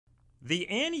The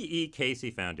Annie E. Casey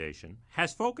Foundation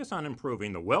has focused on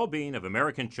improving the well-being of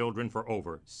American children for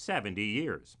over 70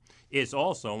 years. It's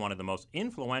also one of the most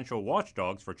influential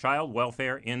watchdogs for child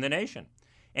welfare in the nation.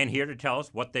 And here to tell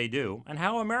us what they do and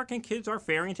how American kids are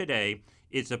faring today,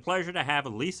 it's a pleasure to have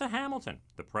Lisa Hamilton,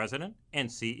 the president and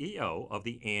CEO of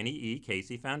the Annie E.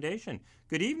 Casey Foundation.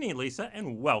 Good evening, Lisa,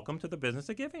 and welcome to the Business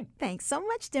of Giving. Thanks so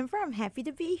much, Denver. I'm happy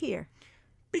to be here.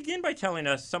 Begin by telling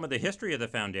us some of the history of the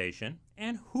foundation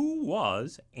and who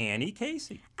was Annie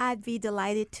Casey. I'd be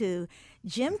delighted to.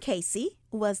 Jim Casey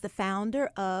was the founder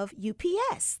of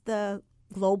UPS, the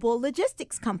global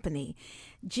logistics company.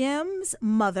 Jim's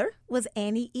mother was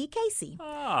Annie E. Casey.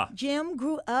 Jim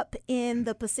grew up in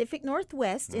the Pacific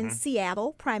Northwest in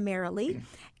Seattle primarily,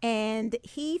 and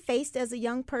he faced as a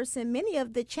young person many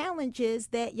of the challenges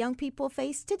that young people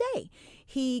face today.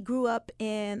 He grew up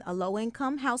in a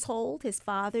low-income household. His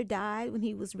father died when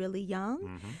he was really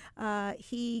young.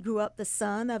 He grew up the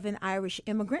son of an Irish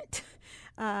immigrant.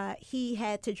 He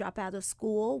had to drop out of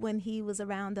school when he was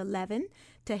around 11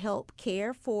 to help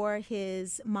care for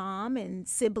his mom and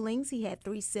siblings. He had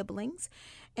 3 siblings.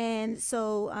 And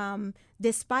so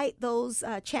despite those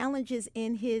challenges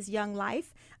in his young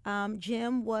life,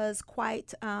 Jim was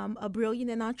quite a brilliant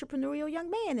and entrepreneurial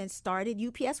young man and started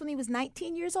UPS when he was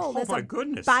 19 years old as a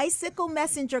bicycle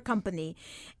messenger company.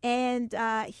 And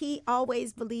he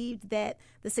always believed that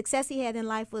the success he had in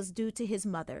life was due to his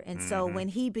mother. And so when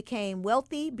he became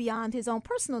wealthy beyond his own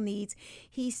personal needs,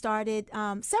 he started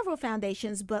several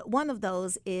foundations, but one of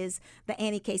those is the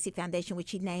Annie Casey Foundation,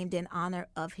 which he named in honor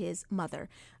of his mother.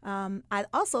 I'd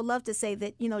also love to say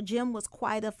that, Jim was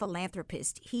quite a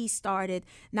philanthropist. He started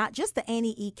not just the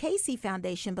Annie E. Casey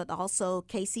Foundation, but also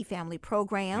Casey Family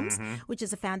Programs, which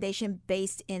is a foundation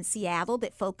based in Seattle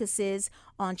that focuses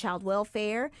on child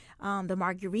welfare, the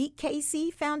Marguerite Casey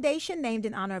Foundation, named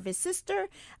in honor of his sister,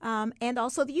 and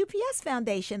also the UPS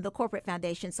Foundation, the corporate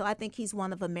foundation. So I think he's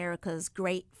one of America's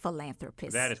great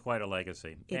philanthropists. That is quite a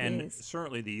legacy. It is.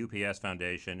 Certainly the UPS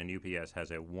Foundation and UPS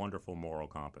has a wonderful moral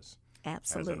compass.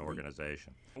 Absolutely. As an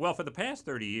organization. Well, for the past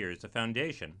 30 years, the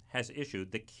foundation has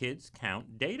issued the Kids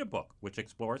Count Data Book, which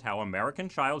explores how American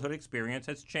childhood experience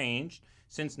has changed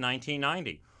since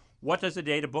 1990. What does the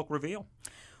data book reveal?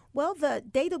 Well, the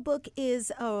data book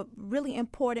is a really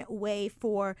important way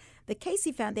for the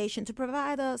Casey Foundation to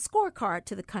provide a scorecard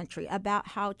to the country about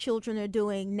how children are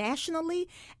doing nationally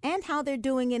and how they're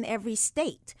doing in every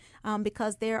state,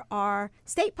 because there are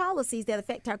state policies that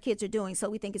affect how kids are doing. So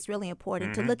we think it's really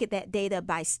important to look at that data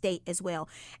by state as well.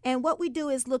 And what we do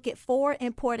is look at 4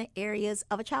 important areas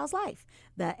of a child's life: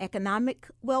 the economic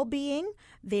well-being,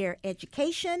 their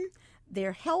education,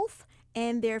 their health,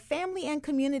 and their family and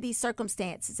community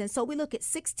circumstances. And so we look at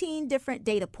 16 different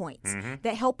data points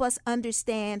that help us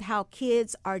understand how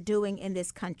kids are doing in this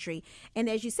country. And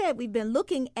as you said, we've been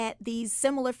looking at these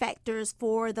similar factors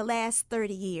for the last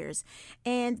 30 years.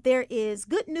 And there is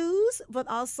good news, but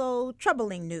also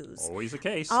troubling news. Always the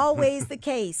case. Always the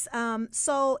case.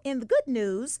 So in the good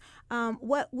news,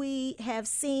 what we have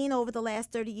seen over the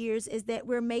last 30 years is that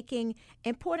we're making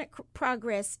important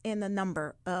progress in a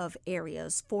number of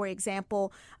areas. For example,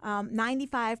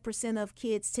 95% of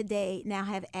kids today now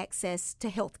have access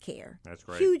to health care. That's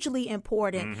great. Hugely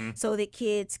important so that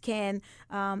kids can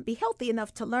be healthy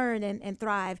enough to learn and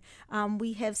thrive.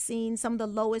 We have seen some of the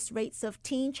lowest rates of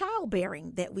teen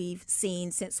childbearing that we've seen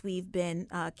since we've been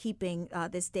keeping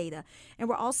this data. And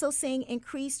we're also seeing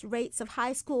increased rates of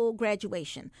high school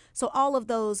graduation. So all of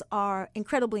those are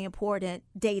incredibly important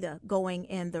data going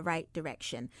in the right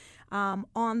direction.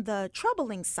 On the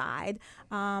troubling side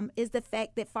is the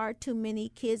fact that far too many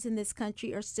kids in this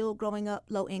country are still growing up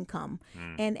low income.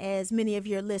 And as many of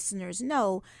your listeners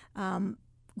know,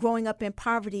 growing up in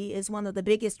poverty is one of the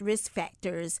biggest risk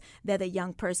factors that a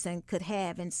young person could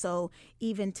have. And so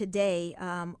even today,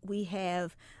 we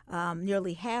have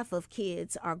nearly half of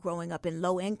kids are growing up in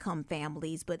low-income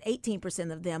families, but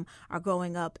 18% of them are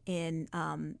growing up in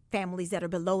families that are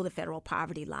below the federal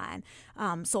poverty line.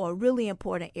 So a really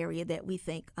important area that we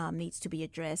think needs to be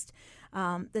addressed.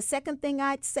 The second thing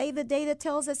I'd say the data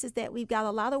tells us is that we've got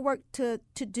a lot of work to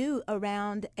do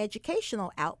around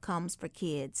educational outcomes for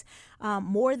kids.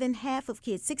 More than half of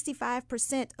kids,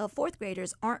 65% of fourth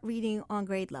graders, aren't reading on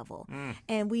grade level.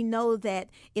 And we know that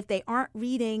if they aren't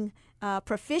reading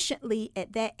proficiently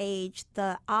at that age,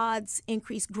 the odds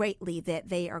increase greatly that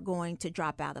they are going to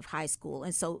drop out of high school.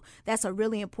 And so that's a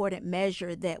really important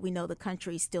measure that we know the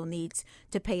country still needs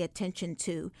to pay attention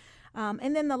to.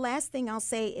 And then the last thing I'll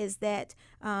say is that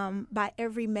by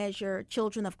every measure,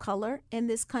 children of color in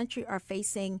this country are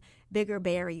facing bigger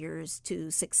barriers to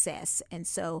success. And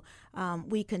so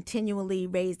we continually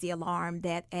raise the alarm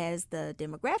that as the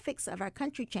demographics of our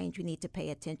country change, we need to pay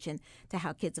attention to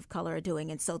how kids of color are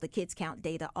doing. And so the Kids Count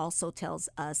data also tells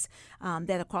us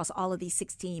that across all of these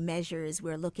 16 measures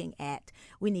we're looking at,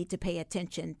 we need to pay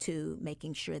attention to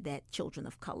making sure that children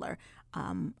of color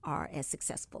are as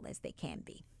successful as they can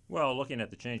be. Well, looking at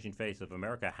the changing face of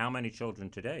America, how many children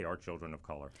today are children of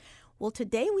color? Well,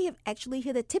 today we have actually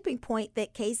hit a tipping point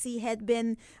that Casey had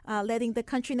been letting the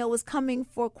country know was coming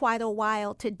for quite a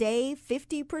while. Today,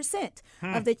 50%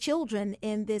 of the children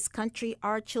in this country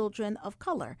are children of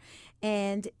color.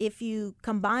 And if you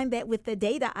combine that with the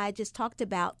data I just talked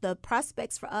about, the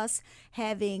prospects for us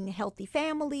having healthy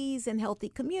families and healthy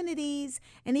communities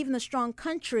and even a strong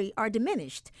country are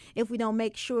diminished if we don't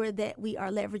make sure that we are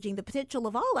leveraging the potential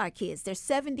of all our kids. There's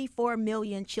 74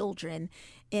 million children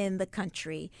in the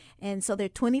country. And so they're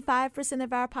 25%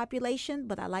 of our population,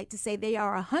 but I like to say they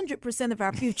are 100% of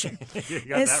our future. You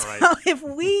got and that so right. if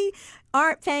we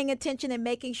aren't paying attention and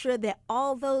making sure that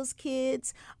all those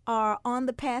kids are on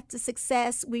the path to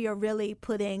success, we are really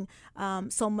putting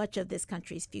so much of this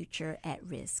country's future at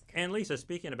risk. And Lisa,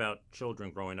 speaking about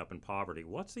children growing up in poverty,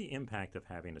 what's the impact of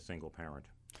having a single parent?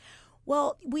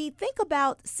 Well, we think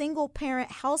about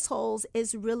single-parent households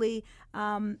as really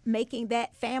making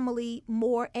that family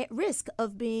more at risk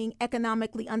of being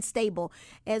economically unstable.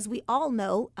 As we all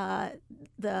know,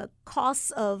 the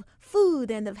costs of food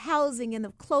and of housing and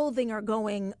of clothing are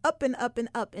going up and up and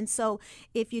up. And so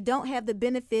if you don't have the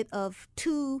benefit of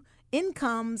two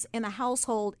incomes in a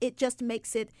household, it just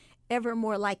makes it ever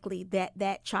more likely that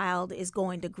that child is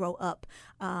going to grow up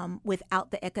without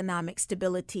the economic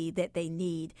stability that they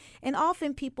need. And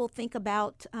often people think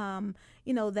about,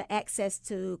 the access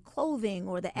to clothing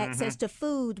or the access to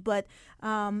food, but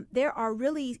there are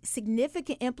really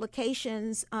significant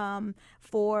implications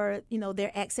for,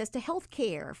 their access to health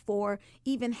care, for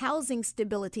even housing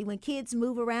stability. When kids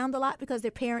move around a lot because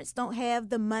their parents don't have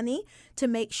the money to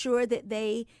make sure that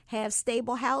they have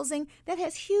stable housing, that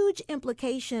has huge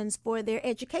implications for their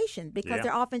education because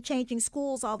they're often changing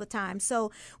schools all the time.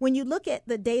 So when you look at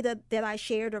the data that I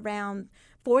shared around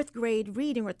fourth grade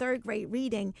reading or third grade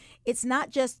reading, it's not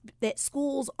just that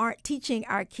schools aren't teaching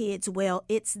our kids well,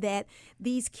 it's that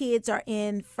these kids are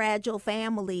in fragile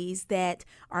families that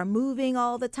are moving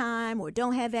all the time or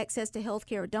don't have access to health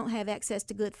care or don't have access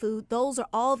to good food. Those are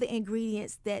all the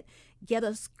ingredients that get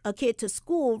a kid to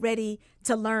school ready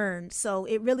to learn. So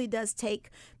it really does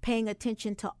take paying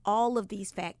attention to all of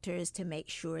these factors to make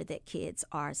sure that kids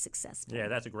are successful. Yeah,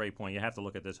 that's a great point. You have to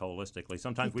look at this holistically.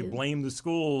 Sometimes we blame the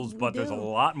schools, but there's a do.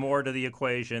 lot more to the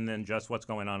equation than just what's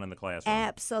going on in the classroom.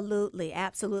 Absolutely,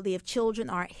 absolutely. If children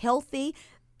aren't healthy,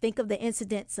 think of the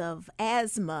incidence of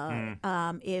asthma.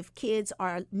 If kids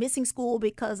are missing school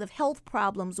because of health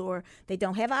problems or they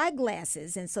don't have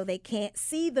eyeglasses and so they can't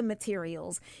see the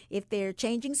materials. If they're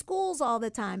changing schools all the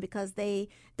time because they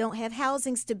don't have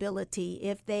housing stability.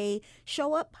 If they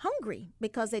show up hungry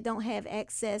because they don't have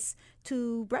access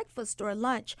to breakfast or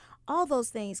lunch. All those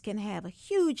things can have a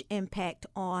huge impact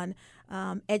on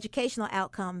educational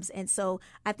outcomes. And so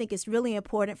I think it's really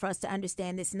important for us to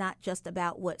understand it's not just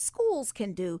about what schools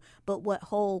can do, but what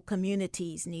whole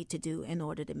communities need to do in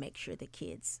order to make sure the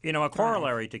kids a thrive.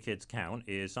 corollary to Kids Count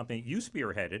is something you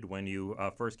spearheaded when you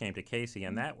first came to Casey,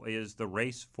 and that is the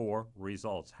race for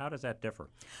results. How does that differ?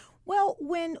 Well,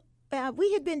 when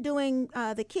we had been doing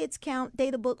the Kids Count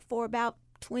data book for about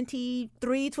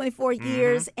 23, 24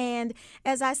 years. And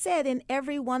as I said, in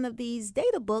every one of these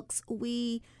data books,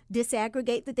 we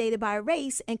disaggregate the data by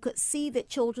race and could see that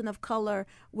children of color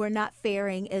were not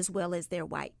faring as well as their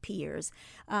white peers.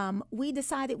 We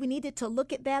decided we needed to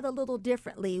look at that a little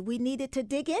differently. We needed to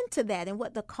dig into that and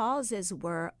what the causes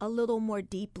were a little more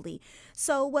deeply.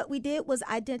 So what we did was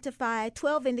identify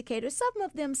 12 indicators, some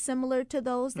of them similar to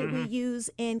those that we use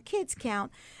in Kids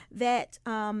Count, that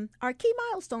are key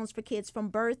milestones for kids from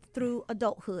birth through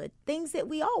adulthood. Things that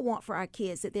we all want for our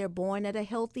kids, that they're born at a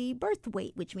healthy birth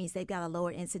weight, which means they've got a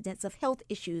lower incidence of health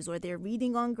issues, or they're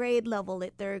reading on grade level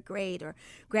at third grade, or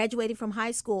graduating from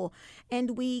high school.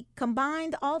 And we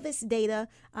combined all this data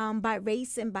by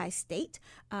race and by state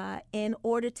in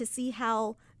order to see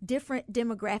how different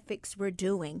demographics were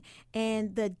doing.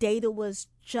 And the data was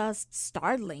just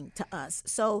startling to us.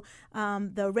 So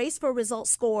the Race for Results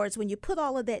scores, when you put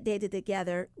all of that data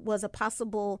together, was a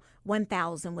possible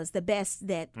 1,000, was the best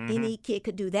that any kid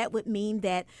could do. That would mean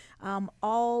that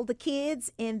all the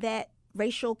kids in that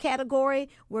racial category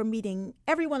were meeting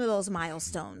every one of those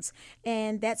milestones.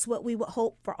 And that's what we would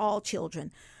hope for all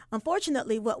children.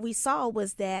 unfortunately, what we saw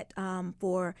was that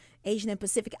for Asian and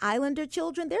Pacific Islander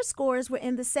children, their scores were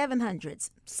in the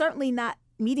 700s. Certainly not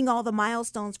meeting all the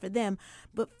milestones for them,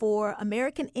 but for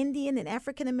American Indian and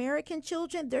African American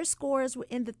children, their scores were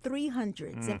in the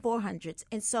 300s and 400s.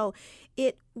 And so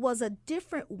it was a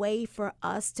different way for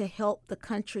us to help the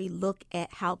country look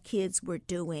at how kids were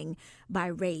doing by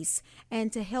race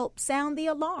and to help sound the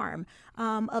alarm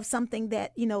of something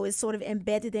that, is sort of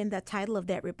embedded in the title of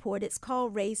that report. It's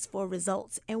called Race for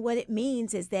Results. And what it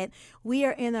means is that we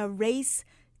are in a race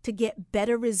to get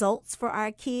better results for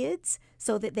our kids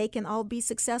so that they can all be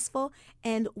successful.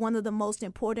 And one of the most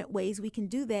important ways we can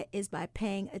do that is by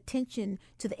paying attention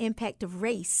to the impact of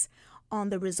race on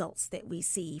the results that we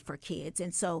see for kids.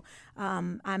 And so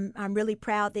I'm really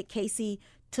proud that Casey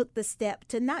took the step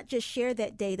to not just share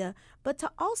that data, but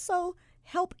to also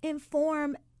help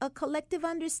inform a collective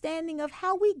understanding of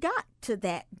how we got to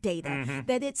that data,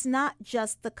 that it's not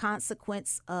just the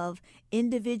consequence of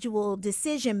individual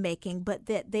decision making, but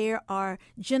that there are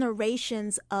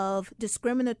generations of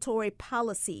discriminatory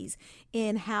policies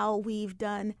in how we've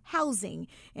done housing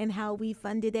and how we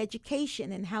funded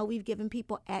education and how we've given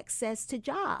people access to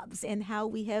jobs and how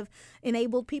we have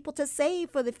enabled people to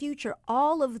save for the future.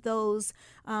 All of those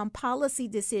policy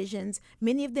decisions,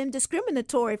 many of them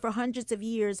discriminatory for hundreds of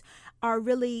years, are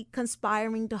really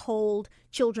conspiring to hold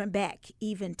children back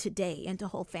even today and to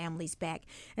hold families back.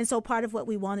 And so part of what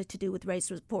we wanted to do with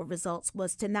Race for Results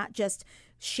was to not just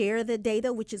share the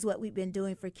data, which is what we've been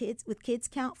doing for kids with Kids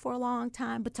Count for a long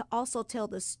time, but to also tell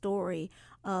the story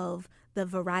of the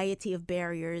variety of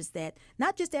barriers that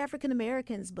not just African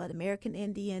Americans, but American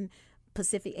Indian,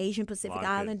 Asian Pacific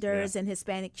Islanders, and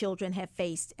Hispanic children have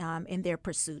faced in their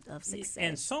pursuit of success.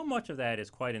 And so much of that is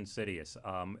quite insidious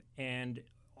and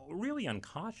really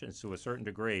unconscious to a certain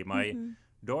degree. My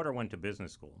daughter went to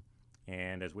business school,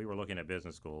 and as we were looking at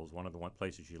business schools, one of the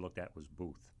places she looked at was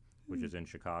Booth, which is in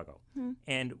Chicago.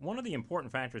 And one of the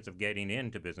important factors of getting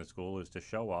into business school is to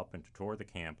show up and to tour the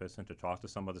campus and to talk to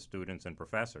some of the students and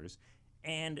professors.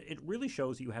 And it really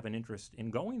shows you have an interest in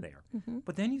going there.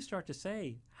 But then you start to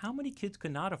say, how many kids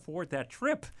could not afford that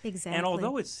trip? Exactly. And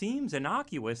although it seems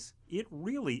innocuous, it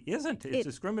really isn't. It's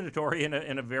discriminatory in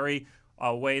a very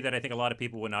way that I think a lot of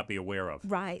people would not be aware of.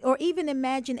 Right. Or even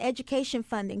imagine education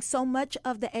funding. So much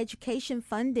of the education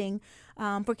funding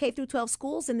for K through 12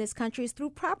 schools in this country is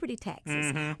through property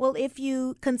taxes. Well, if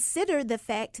you consider the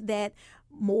fact that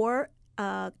more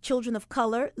children of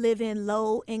color live in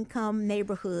low-income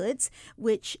neighborhoods,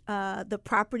 which the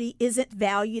property isn't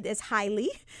valued as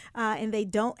highly, and they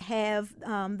don't have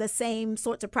the same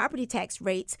sorts of property tax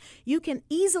rates, you can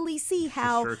easily see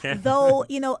how, though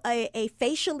a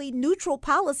facially neutral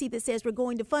policy that says we're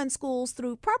going to fund schools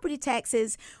through property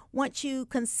taxes, once you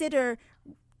consider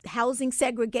housing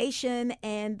segregation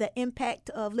and the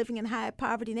impact of living in high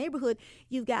poverty neighborhood,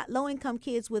 you've got low-income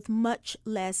kids with much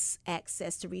less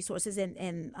access to resources,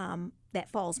 and that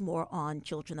falls more on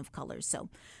children of color. So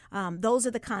those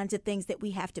are the kinds of things that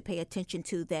we have to pay attention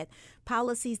to, that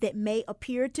policies that may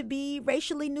appear to be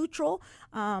racially neutral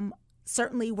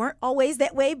certainly weren't always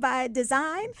that way by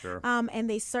design, and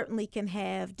they certainly can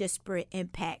have disparate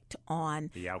impact on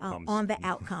the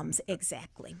outcomes.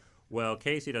 Exactly. Well,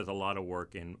 Casey does a lot of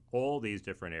work in all these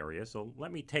different areas, so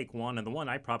let me take one, and the one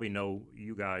I probably know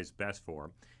you guys best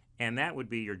for, and that would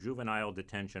be your Juvenile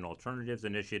Detention Alternatives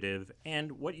Initiative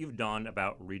and what you've done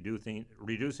about reducing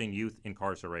youth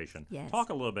incarceration. Yes. Talk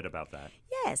a little bit about that.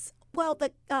 Yes. Well,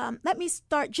 let me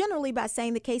start generally by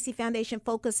saying the Casey Foundation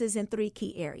focuses in three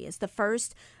key areas. The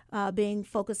first being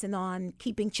focusing on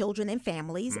keeping children and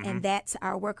families, and that's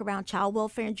our work around child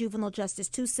welfare and juvenile justice,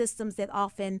 two systems that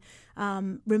often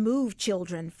remove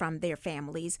children from their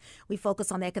families. We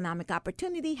focus on economic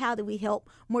opportunity. How do we help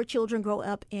more children grow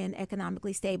up in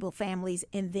economically stable families?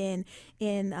 And then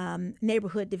in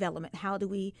neighborhood development, how do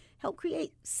we help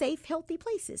create safe, healthy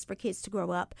places for kids to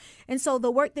grow up? And so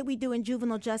the work that we do in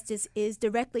juvenile justice is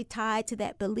directly tied to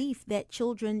that belief that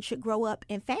children should grow up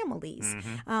in families.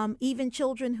 Even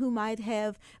children who might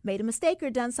have made a mistake or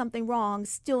done something wrong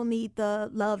still need the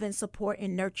love and support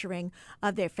and nurturing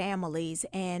of their families.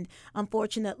 And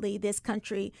unfortunately, this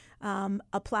country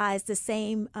applies the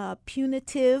same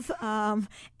punitive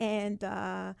and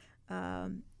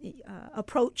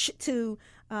approach to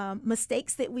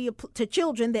mistakes that to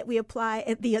children that we apply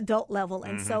at the adult level.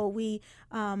 And so we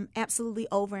absolutely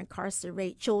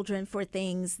over-incarcerate children for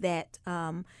things that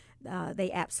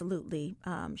they absolutely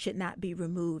should not be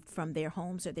removed from their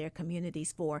homes or their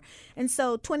communities for. And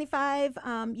so 25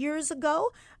 years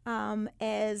ago,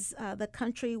 as the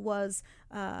country was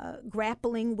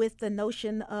grappling with the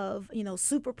notion of,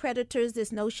 super predators,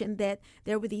 this notion that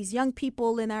there were these young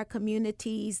people in our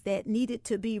communities that needed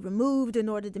to be removed in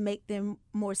order to make them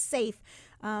more safe.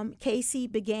 Casey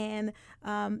began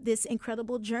this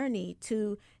incredible journey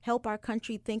to help our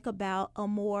country think about a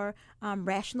more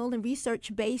rational and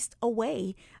research-based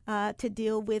way to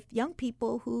deal with young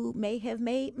people who may have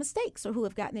made mistakes or who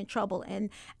have gotten in trouble. And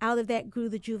out of that grew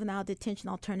the Juvenile Detention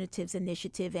Alternatives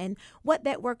Initiative. And what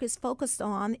that work is focused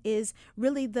on is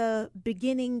really the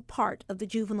beginning part of the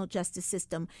juvenile justice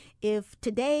system. If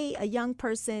today a young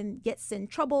person gets in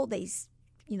trouble, they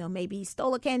maybe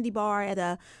stole a candy bar at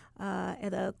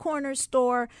a corner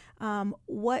store.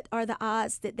 What are the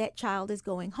odds that that child is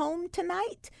going home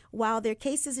tonight while their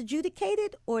case is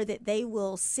adjudicated, or that they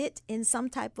will sit in some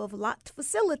type of locked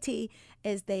facility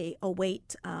as they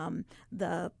await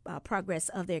the progress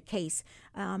of their case?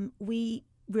 We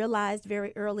realized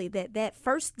very early that that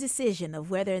first decision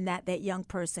of whether or not that young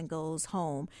person goes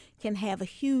home can have a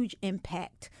huge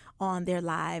impact on their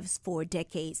lives for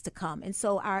decades to come. And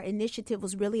so our initiative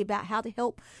was really about how to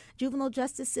help juvenile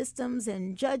justice systems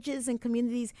and judges and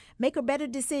communities make a better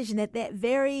decision at that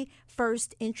very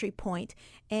first entry point.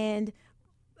 And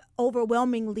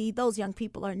overwhelmingly, those young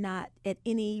people are not at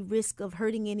any risk of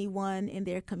hurting anyone in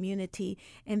their community,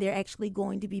 and they're actually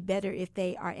going to be better if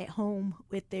they are at home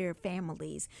with their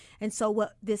families. And so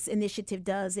what this initiative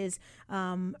does is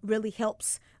really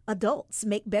helps adults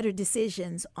make better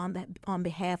decisions on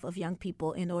behalf of young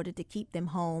people in order to keep them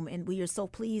home. And we are so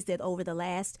pleased that over the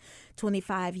last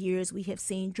 25 years, we have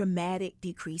seen dramatic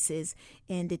decreases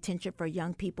in detention for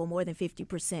young people, more than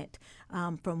 50%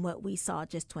 from what we saw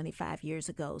just 25 years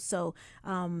ago. So,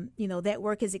 that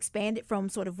work has expanded from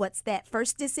sort of what's that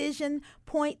first decision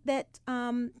point that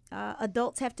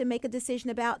adults have to make a decision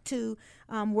about to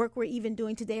work we're even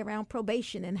doing today around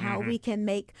probation and how we can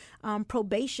make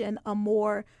probation a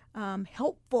more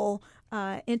helpful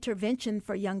intervention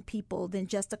for young people than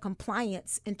just a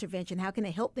compliance intervention. How can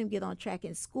it help them get on track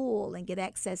in school and get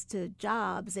access to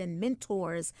jobs and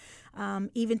mentors,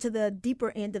 even to the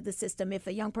deeper end of the system? If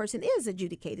a young person is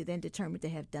adjudicated and determined to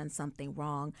have done something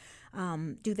wrong,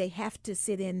 do they have to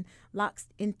sit in locked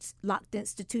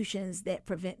institutions that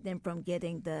prevent them from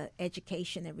getting the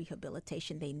education and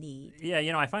rehabilitation they need? Yeah,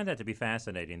 I find that to be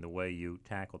fascinating, the way you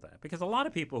tackle that, because a lot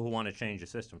of people who want to change a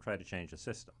system try to change a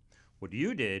system. What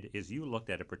you did is you looked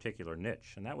at a particular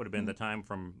niche, and that would have been the time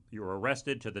from you were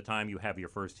arrested to the time you have your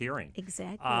first hearing.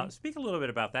 Exactly. Speak a little bit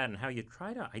about that and how you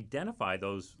try to identify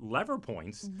those lever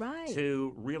points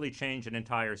to really change an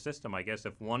entire system. I guess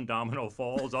if one domino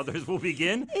falls, others will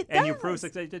begin, you prove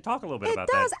success. Talk a little bit about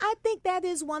that. It does. I think that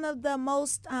is one of the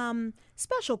most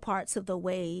special parts of the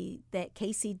way that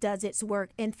Casey does its work.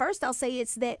 And first, I'll say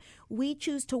it's that we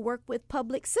choose to work with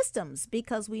public systems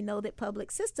because we know that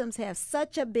public systems have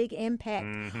such a big impact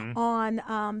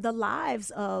on the lives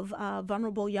of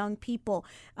vulnerable young people.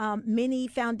 Many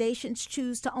foundations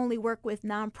choose to only work with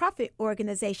nonprofit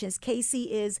organizations. Casey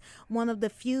is one of the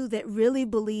few that really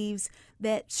believes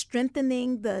that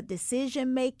strengthening the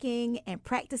decision-making and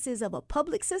practices of a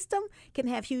public system can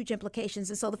have huge implications.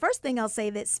 And so the first thing I'll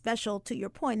say that's special to your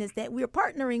point is that we're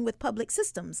partnering with public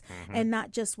systems and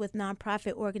not just with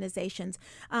nonprofit organizations.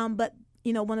 But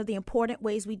one of the important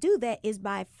ways we do that is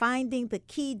by finding the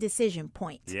key decision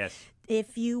point. Yes.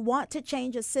 If you want to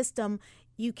change a system,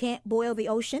 you can't boil the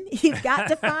ocean. You've got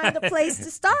to find a place to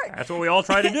start. That's what we all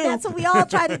try to do. That's what we all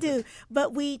try to do.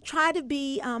 But we try to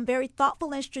be very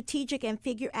thoughtful and strategic and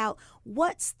figure out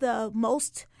what's the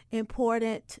most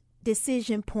important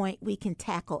decision point we can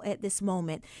tackle at this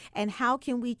moment, and how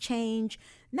can we change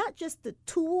not just the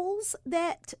tools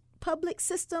that public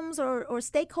systems or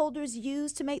stakeholders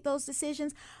use to make those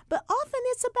decisions, but often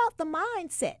it's about the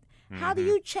mindset. How do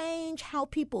you change how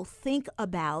people think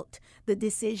about the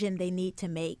decision they need to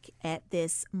make at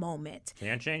this moment?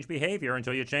 Can't change behavior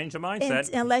until you change the mindset.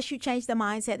 Unless you change the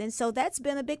mindset. And so that's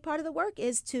been a big part of the work,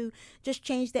 is to just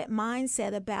change that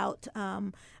mindset about,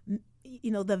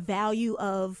 the value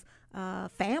of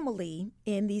family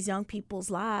in these young people's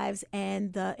lives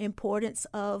and the importance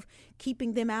of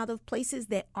keeping them out of places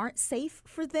that aren't safe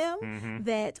for them,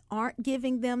 that aren't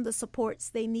giving them the supports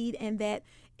they need, and that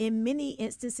in many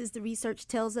instances, the research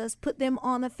tells us, put them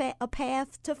on a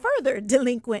path to further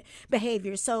delinquent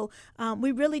behavior. So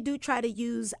we really do try to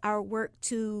use our work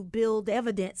to build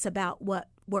evidence about what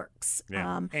works.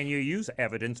 Yeah. And you use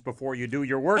evidence before you do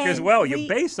your work as and well. You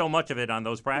base so much of it on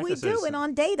those practices. We do, and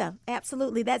on data.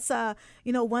 Absolutely. That's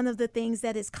one of the things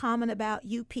that is common about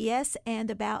UPS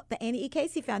and about the Annie E.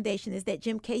 Casey Foundation is that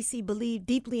Jim Casey believed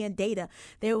deeply in data.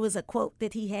 There was a quote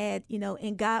that he had,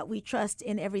 in God we trust,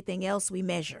 in everything else we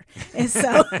measure. And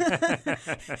so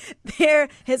there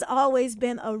has always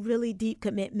been a really deep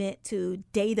commitment to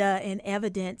data and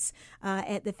evidence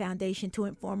at the foundation to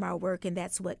inform our work, and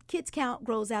that's what Kids Count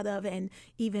grows out of, and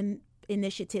even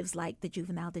initiatives like the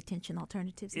Juvenile Detention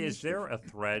Alternatives Initiative. Is there a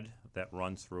thread that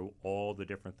runs through all the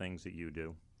different things that you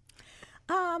do?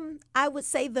 I would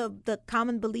say the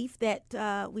common belief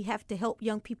that we have to help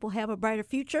young people have a brighter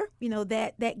future,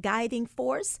 that guiding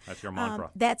force. That's your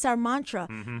mantra. That's our mantra.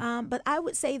 Mm-hmm. But I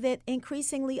would say that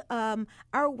increasingly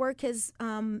our work has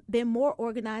been more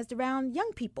organized around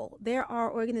young people. There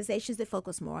are organizations that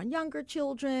focus more on younger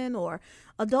children or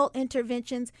adult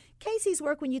interventions. Casey's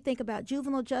work, when you think about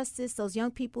juvenile justice, those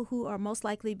young people who are most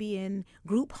likely be in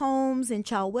group homes and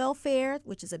child welfare,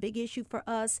 which is a big issue for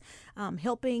us,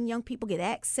 helping young people get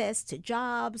access to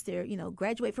jobs. They're,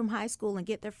 graduate from high school and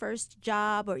get their first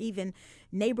job, or even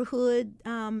neighborhood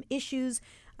issues.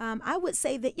 I would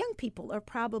say that young people are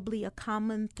probably a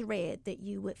common thread that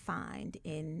you would find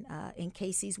in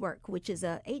Casey's work, which is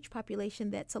a age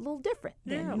population that's a little different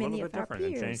than many of our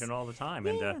peers. And changing all the time.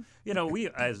 Yeah. And we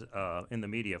as in the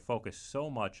media focus so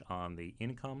much on the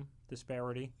income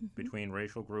disparity between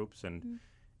racial groups and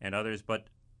others, but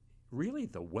really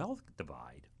the wealth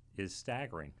divide is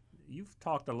staggering. You've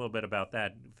talked a little bit about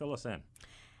that. Fill us in.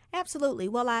 Absolutely.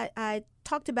 Well, I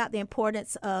talked about the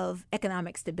importance of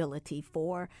economic stability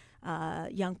for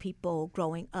young people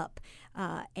growing up.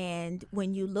 And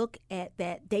when you look at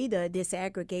that data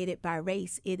disaggregated by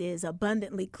race, it is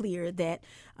abundantly clear that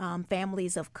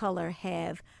families of color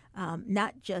have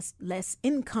not just less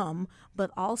income,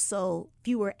 but also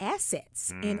fewer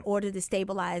assets in order to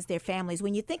stabilize their families.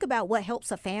 When you think about what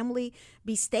helps a family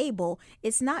be stable,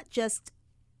 it's not just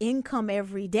income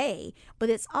every day, but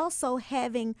it's also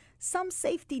having some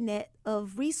safety net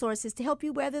of resources to help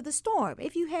you weather the storm.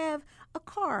 If you have a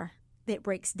car that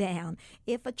breaks down,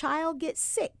 if a child gets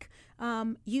sick,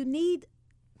 you need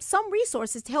some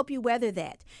resources to help you weather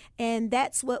that. And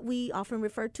that's what we often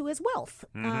refer to as wealth.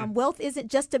 Wealth isn't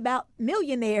just about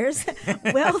millionaires.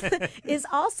 Wealth is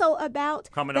also about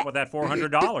coming up with that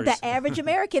 $400. The average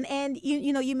American. And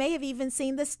you may have even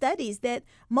seen the studies that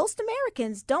most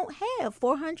Americans don't have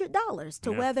 $400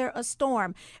 to weather a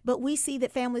storm. But we see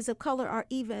that families of color are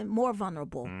even more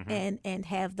vulnerable and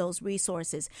have those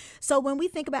resources. So when we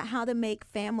think about how to make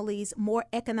families more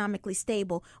economically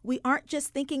stable, we aren't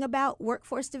just thinking about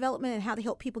workforce development and how to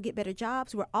help people get better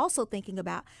jobs. We're also thinking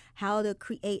about how to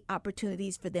create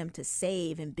opportunities for them to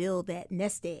save and build that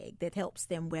nest egg that helps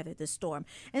them weather the storm.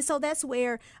 And so that's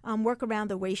where work around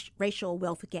the racial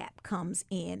wealth gap comes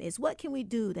in, is what can we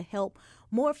do to help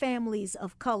more families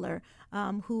of color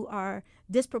who are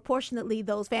disproportionately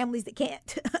those families that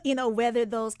can't, weather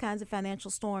those kinds of financial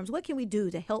storms. What can we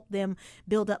do to help them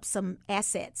build up some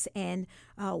assets? And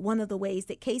one of the ways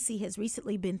that Casey has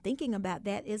recently been thinking about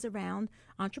that is around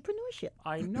entrepreneurship.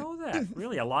 I know that.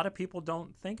 Really, a lot of people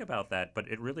don't think about that, but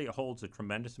it really holds a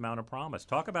tremendous amount of promise.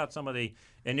 Talk about some of the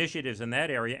initiatives in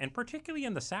that area, and particularly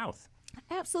in the South.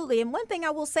 Absolutely. And one thing I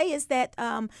will say is that,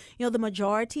 the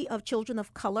majority of children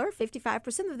of color,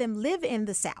 55% of them live in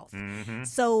the South.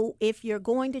 So if you're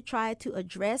going to try to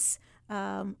address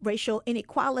racial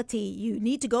inequality, you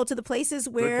need to go to the places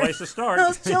where Good place to start.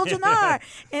 those children are.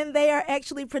 And they are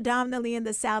actually predominantly in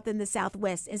the South and the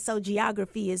Southwest. And so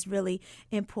geography is really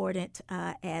important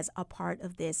as a part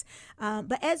of this.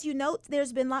 But as you note,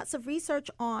 there's been lots of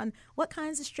research on what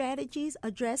kinds of strategies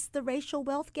address the racial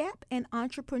wealth gap, and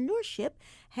entrepreneurship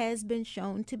has been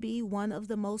shown to be one of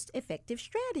the most effective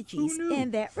strategies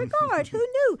in that regard. Who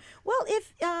knew? Well,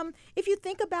 if you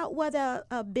think about what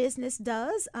a business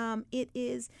does, it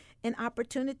is an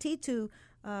opportunity to,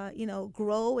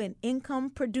 grow an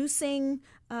income-producing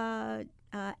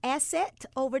asset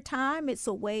over time. It's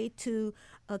a way to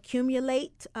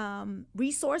accumulate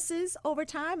resources over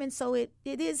time. And so it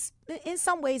is in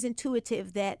some ways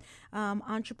intuitive that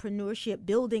entrepreneurship,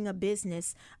 building a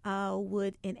business,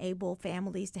 would enable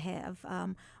families to have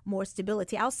more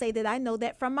stability. I'll say that I know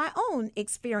that from my own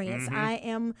experience. I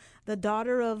am the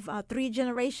daughter of 3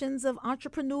 generations of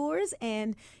entrepreneurs,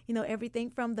 and everything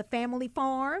from the family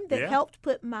farm that helped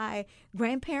put my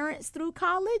grandparents through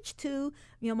college to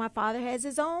my father has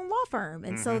his own law firm,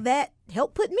 and so that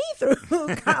helped put me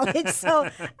through college. So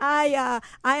I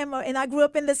am, and I grew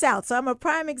up in the South, so I'm a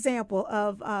prime example example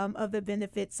of the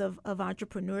benefits of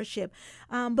entrepreneurship.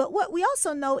 But what we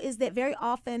also know is that very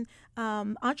often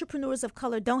entrepreneurs of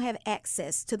color don't have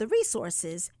access to the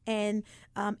resources and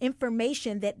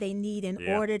information that they need in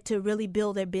order to really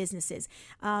build their businesses.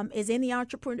 As any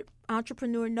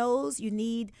entrepreneur knows, you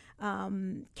need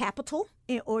capital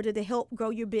in order to help grow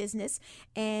your business.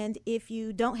 And if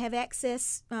you don't have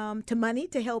access to money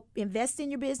to help invest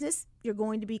in your business, you're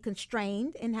going to be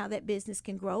constrained in how that business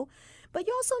can grow. But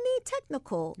you also need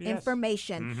technical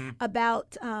information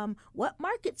about what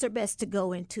markets are best to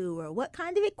go into, or what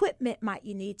kind of equipment might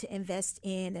you need to invest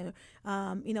in,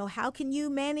 or how can you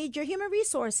manage your human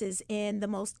resources in the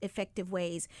most effective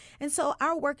ways. And so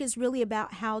our work is really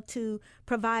about how to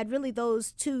provide really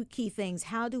those two key things.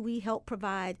 How do we help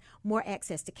provide more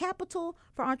access to capital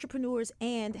for entrepreneurs,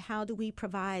 and how do we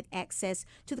provide access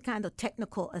to the kind of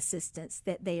technical assistance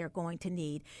that they are going to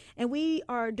need? And we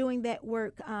are doing that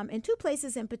work in two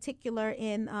places in particular,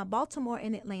 in Baltimore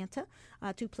and Atlanta,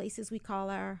 two places we call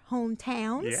our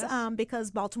hometowns,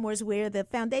 because Baltimore is where the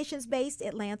foundation's based.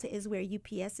 Atlanta is where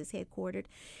UPS is headquartered.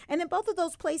 And in both of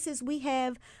those places, we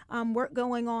have work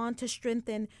going on to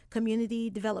strengthen community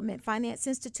development finance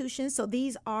institutions. So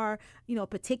these are, a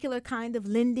particular kind of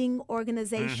lending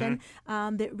organization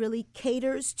that really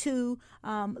caters to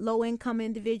low-income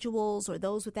individuals or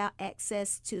those without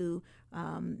access to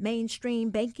mainstream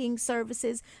banking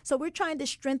services. So we're trying to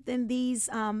strengthen these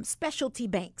specialty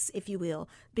banks, if you will,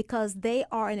 because they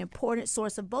are an important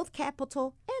source of both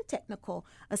capital and technical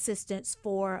assistance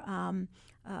for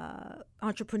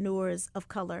entrepreneurs of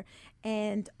color,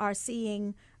 and are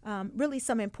seeing really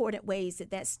some important ways that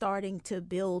that's starting to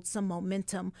build some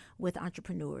momentum with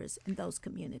entrepreneurs in those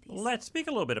communities. Let's speak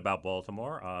a little bit about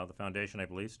Baltimore. The foundation, I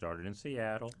believe, started in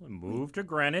Seattle, moved to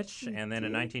Greenwich, and then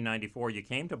in 1994 you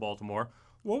came to Baltimore.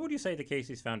 What would you say the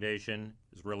Casey's Foundation's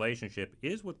relationship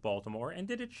is with Baltimore, and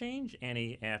did it change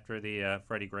any after the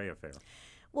Freddie Gray affair?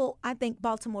 Well, I think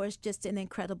Baltimore is just an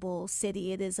incredible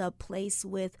city. It is a place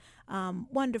with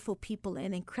wonderful people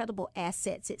and incredible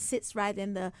assets. It sits right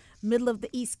in the middle of the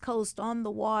East Coast on the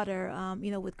water,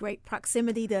 with great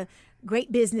proximity to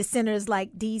great business centers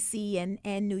like D.C.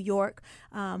 and New York,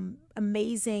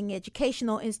 amazing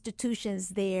educational institutions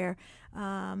there,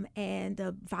 and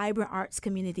a vibrant arts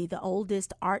community. The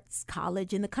oldest arts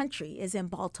college in the country is in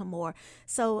Baltimore.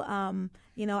 So,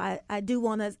 I do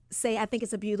want to say I think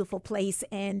it's a beautiful place,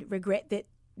 and regret that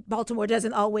Baltimore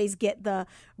doesn't always get the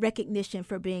recognition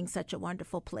for being such a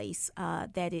wonderful place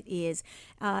that it is.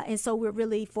 And so we're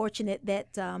really fortunate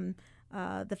that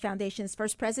the foundation's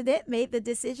first president made the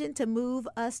decision to move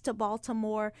us to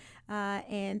Baltimore,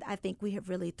 and I think we have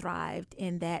really thrived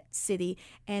in that city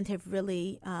and have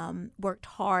really worked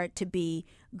hard to be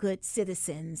good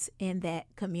citizens in that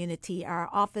community. Our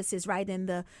office is right in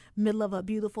the middle of a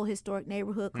beautiful historic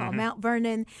neighborhood called Mount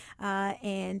Vernon,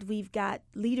 and we've got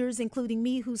leaders, including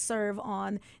me, who serve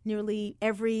on nearly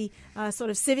every sort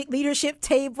of civic leadership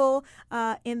table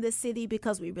in the city,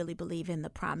 because we really believe in the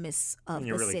promise of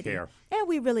the really city. Care. And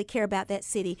we really care about that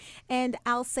city. And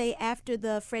I'll say, after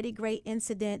the Freddie Gray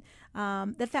incident,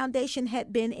 the foundation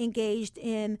had been engaged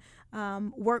in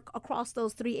work across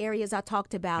those three areas I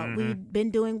talked about. We've been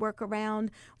doing work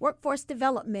around workforce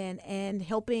development and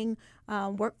helping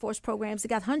workforce programs that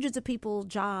got hundreds of people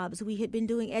jobs. We had been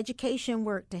doing education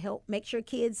work to help make sure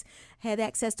kids had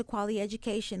access to quality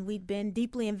education. We'd been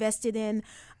deeply invested in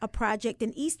a project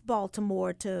in East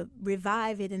Baltimore to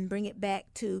revive it and bring it back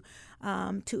to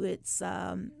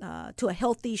a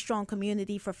healthy, strong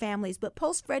community for families. But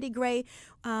post Freddie Gray,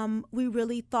 we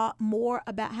really thought more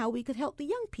about how we could help the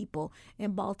young people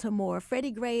in Baltimore.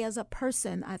 Freddie Gray as a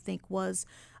person, I think, was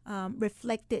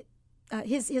reflected.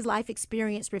 His life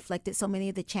experience reflected so many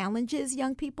of the challenges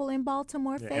young people in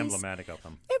Baltimore face. Emblematic of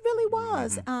them. It really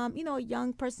was. A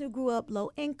young person who grew up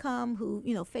low income,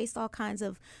 who, faced all kinds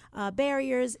of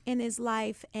barriers in his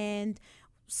life. And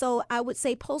so I would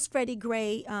say post Freddie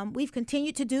Gray, we've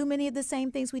continued to do many of the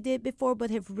same things we did before,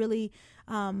 but have really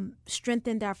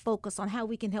strengthened our focus on how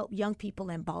we can help young people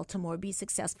in Baltimore be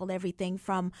successful. Everything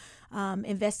from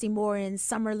investing more in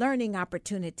summer learning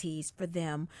opportunities for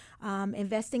them,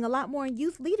 investing a lot more in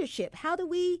youth leadership. How do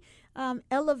we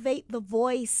elevate the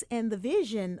voice and the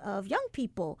vision of young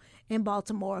people in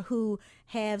Baltimore who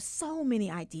have so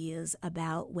many ideas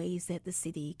about ways that the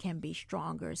city can be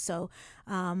stronger? So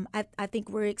I think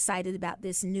we're excited about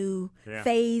this new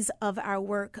phase of our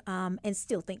work, and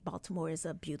still think Baltimore is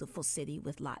a beautiful city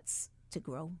with lots to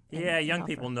grow. Young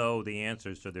people know the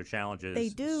answers to their challenges. They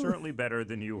do. Certainly better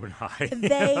than you and I.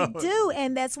 They do.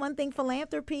 And that's one thing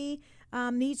philanthropy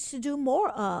needs to do more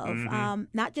of. Mm-hmm.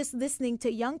 Not just listening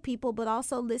to young people, but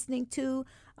also listening to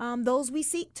those we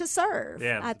seek to serve.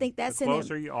 Yeah, I think that's the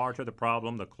closer you are to the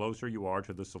problem, the closer you are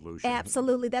to the solution.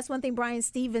 Absolutely. That's one thing Brian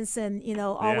Stevenson,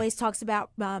 always talks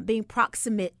about, being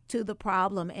proximate to the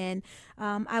problem. And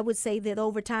I would say that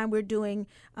over time we're doing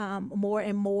more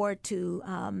and more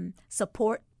to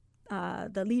support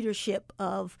the leadership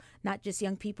of not just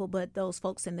young people, but those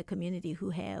folks in the community who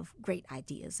have great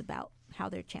ideas about how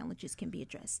their challenges can be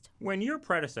addressed. When your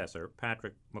predecessor,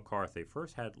 Patrick McCarthy,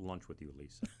 first had lunch with you,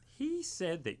 Lisa, he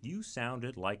said that you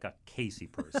sounded like a Casey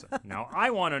person. Now, I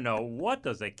want to know, what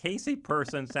does a Casey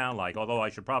person sound like? Although I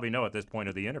should probably know at this point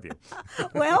of the interview.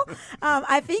 Well,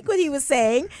 I think what he was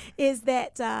saying is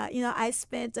that, I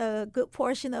spent a good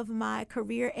portion of my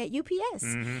career at UPS.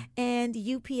 Mm-hmm. And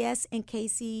UPS and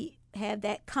Casey have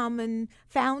that common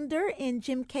founder in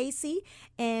Jim Casey,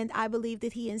 and I believe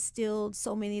that he instilled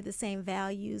so many of the same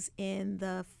values in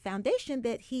the foundation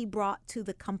that he brought to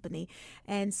the company.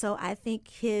 And so I think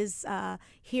his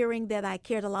hearing that I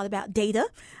cared a lot about data,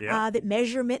 that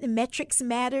measurement and metrics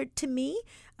mattered to me.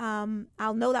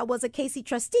 I'll note I was a Casey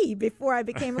trustee before I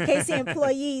became a Casey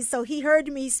employee, so he heard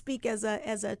me speak as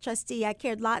a trustee. I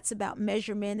cared lots about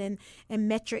measurement and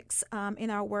metrics in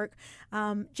our work.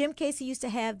 Jim Casey used to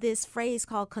have this phrase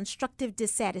called constructive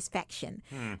dissatisfaction,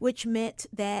 which meant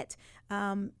that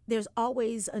there's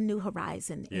always a new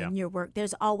horizon in your work.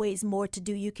 There's always more to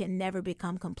do. You can never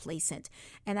become complacent.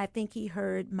 And I think he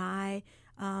heard my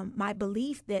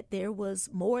belief that there was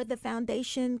more the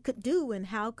foundation could do, and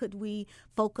how could we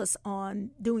focus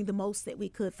on doing the most that we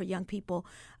could for young people.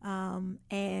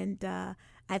 And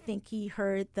I think he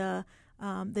heard the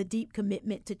deep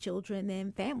commitment to children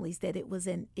and families, that it was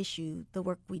an issue. The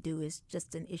work we do is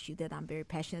just an issue that I'm very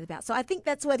passionate about. So I think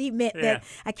that's what he meant, that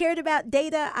I cared about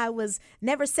data. I was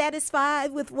never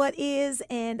satisfied with what is,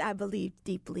 and I believed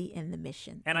deeply in the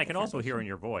mission. And I can also hear in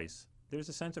your voice, there's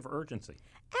a sense of urgency.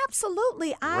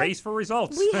 Absolutely. Race for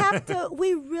results.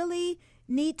 We really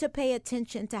need to pay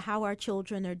attention to how our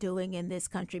children are doing in this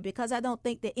country, because I don't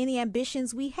think that any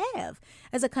ambitions we have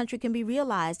as a country can be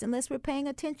realized unless we're paying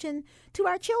attention to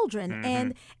our children. Mm-hmm.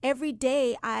 And every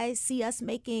day I see us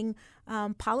making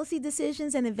policy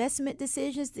decisions and investment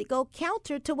decisions that go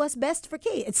counter to what's best for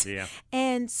kids. Yeah.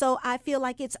 And so I feel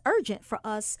like it's urgent for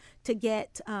us to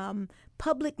get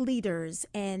public leaders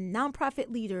and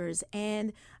nonprofit leaders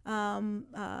and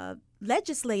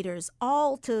legislators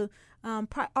all to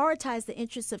prioritize the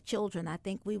interests of children. I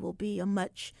think we will be a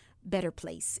much better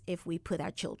place if we put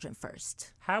our children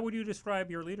first. How would you describe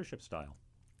your leadership style?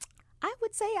 I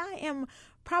would say I am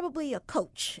probably a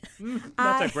coach.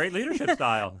 That's a great leadership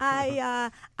style.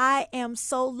 I am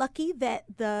so lucky that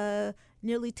the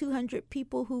nearly 200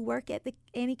 people who work at the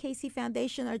Annie Casey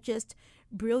Foundation are just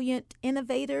brilliant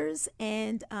innovators,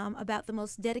 and about the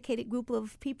most dedicated group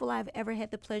of people I've ever had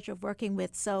the pleasure of working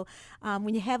with. So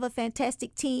when you have a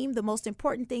fantastic team, the most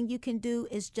important thing you can do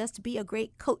is just be a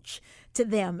great coach to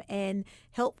them and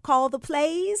help call the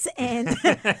plays and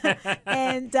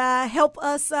and help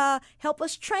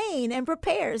us train and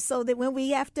prepare, so that when we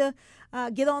have to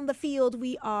get on the field,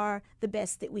 we are the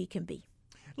best that we can be.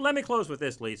 Let me close with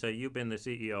this, Lisa. You've been the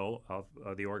CEO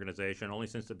of the organization only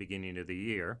since the beginning of the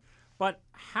year. But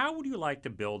how would you like to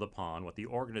build upon what the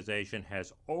organization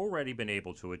has already been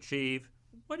able to achieve?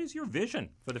 What is your vision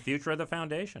for the future of the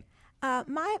foundation?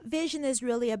 My vision is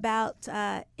really about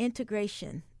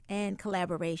integration and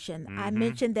collaboration. Mm-hmm. I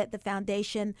mentioned that the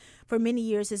foundation for many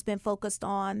years has been focused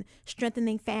on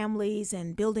strengthening families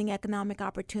and building economic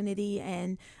opportunity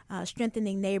and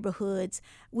strengthening neighborhoods.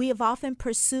 We have often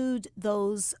pursued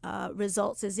those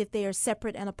results as if they are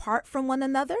separate and apart from one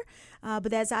another.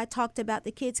 But as I talked about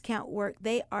the Kids Count work,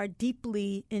 they are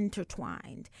deeply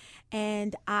intertwined.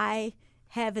 And I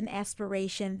have an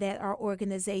aspiration that our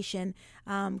organization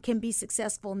can be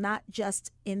successful not just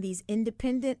in these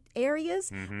independent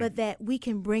areas, but that we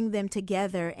can bring them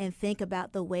together and think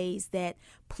about the ways that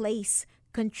place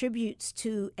contributes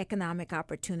to economic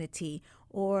opportunity,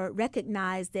 or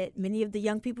recognize that many of the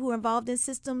young people who are involved in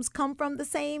systems come from the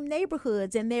same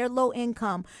neighborhoods and they're low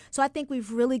income. So I think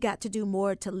we've really got to do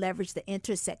more to leverage the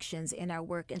intersections in our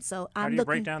work. And so How do you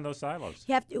break down those silos?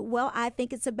 Well, I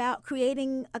think it's about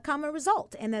creating a common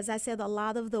result. And as I said, a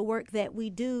lot of the work that we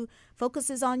do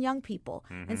focuses on young people.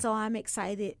 And so I'm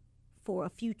excited for a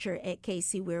future at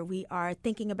Casey where we are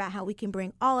thinking about how we can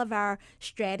bring all of our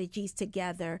strategies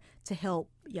together to help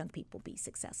young people be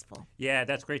successful. Yeah,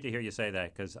 that's great to hear you say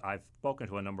that, because I've spoken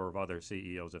to a number of other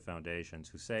CEOs of foundations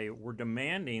who say we're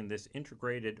demanding this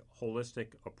integrated,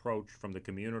 holistic approach from the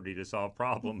community to solve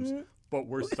problems, but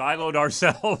we're siloed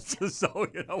ourselves. So,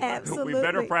 we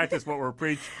better practice what we're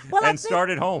preaching start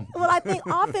at home. Well, I think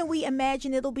often we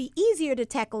imagine it'll be easier to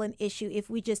tackle an issue if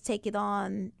we just take it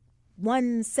on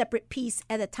one separate piece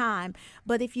at a time.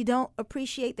 But if you don't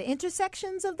appreciate the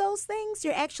intersections of those things,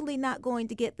 you're actually not going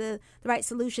to get the right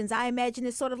solutions. I imagine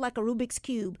it's sort of like a Rubik's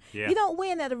Cube. Yeah. You don't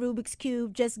win at a Rubik's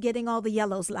Cube just getting all the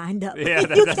yellows lined up. Yeah,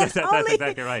 that's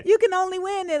exactly right. You can only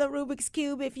win at a Rubik's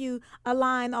Cube if you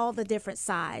align all the different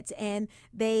sides and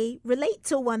they relate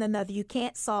to one another. You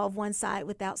can't solve one side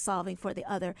without solving for the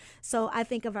other. So I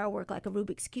think of our work like a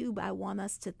Rubik's Cube. I want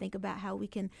us to think about how we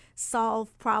can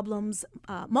solve problems,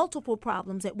 multiple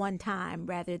problems at one time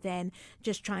rather than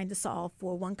just trying to solve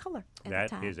for one color at a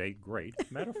time. That is a great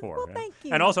metaphor. Well, thank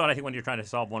you. And also, I think when you're trying to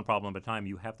solve one problem at a time,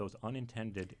 you have those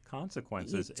unintended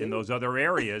consequences in those other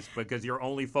areas because you're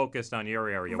only focused on your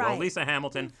area. Right. Well, Lisa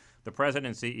Hamilton, the president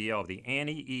and CEO of the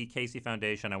Annie E. Casey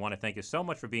Foundation, I want to thank you so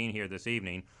much for being here this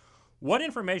evening. What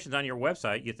information is on your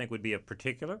website you think would be of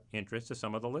particular interest to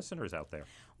some of the listeners out there?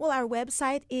 Well, our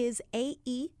website is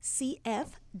aecf.org,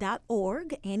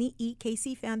 Annie E.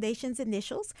 Casey Foundation's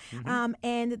initials.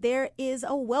 And there is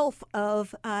a wealth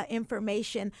of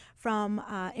information from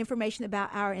information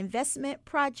about our investment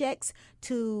projects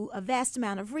to a vast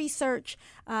amount of research.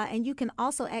 And you can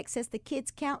also access the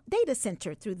Kids Count Data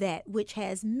Center through that, which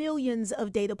has millions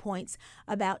of data points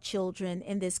about children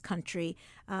in this country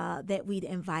that we'd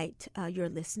invite your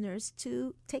listeners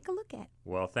to take a look at.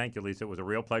 Well, thank you, Lisa. It was a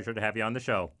real pleasure to have you on the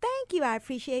show. Thank you. I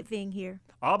appreciate being here.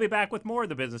 I'll be back with more of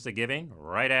the Business of Giving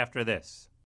right after this.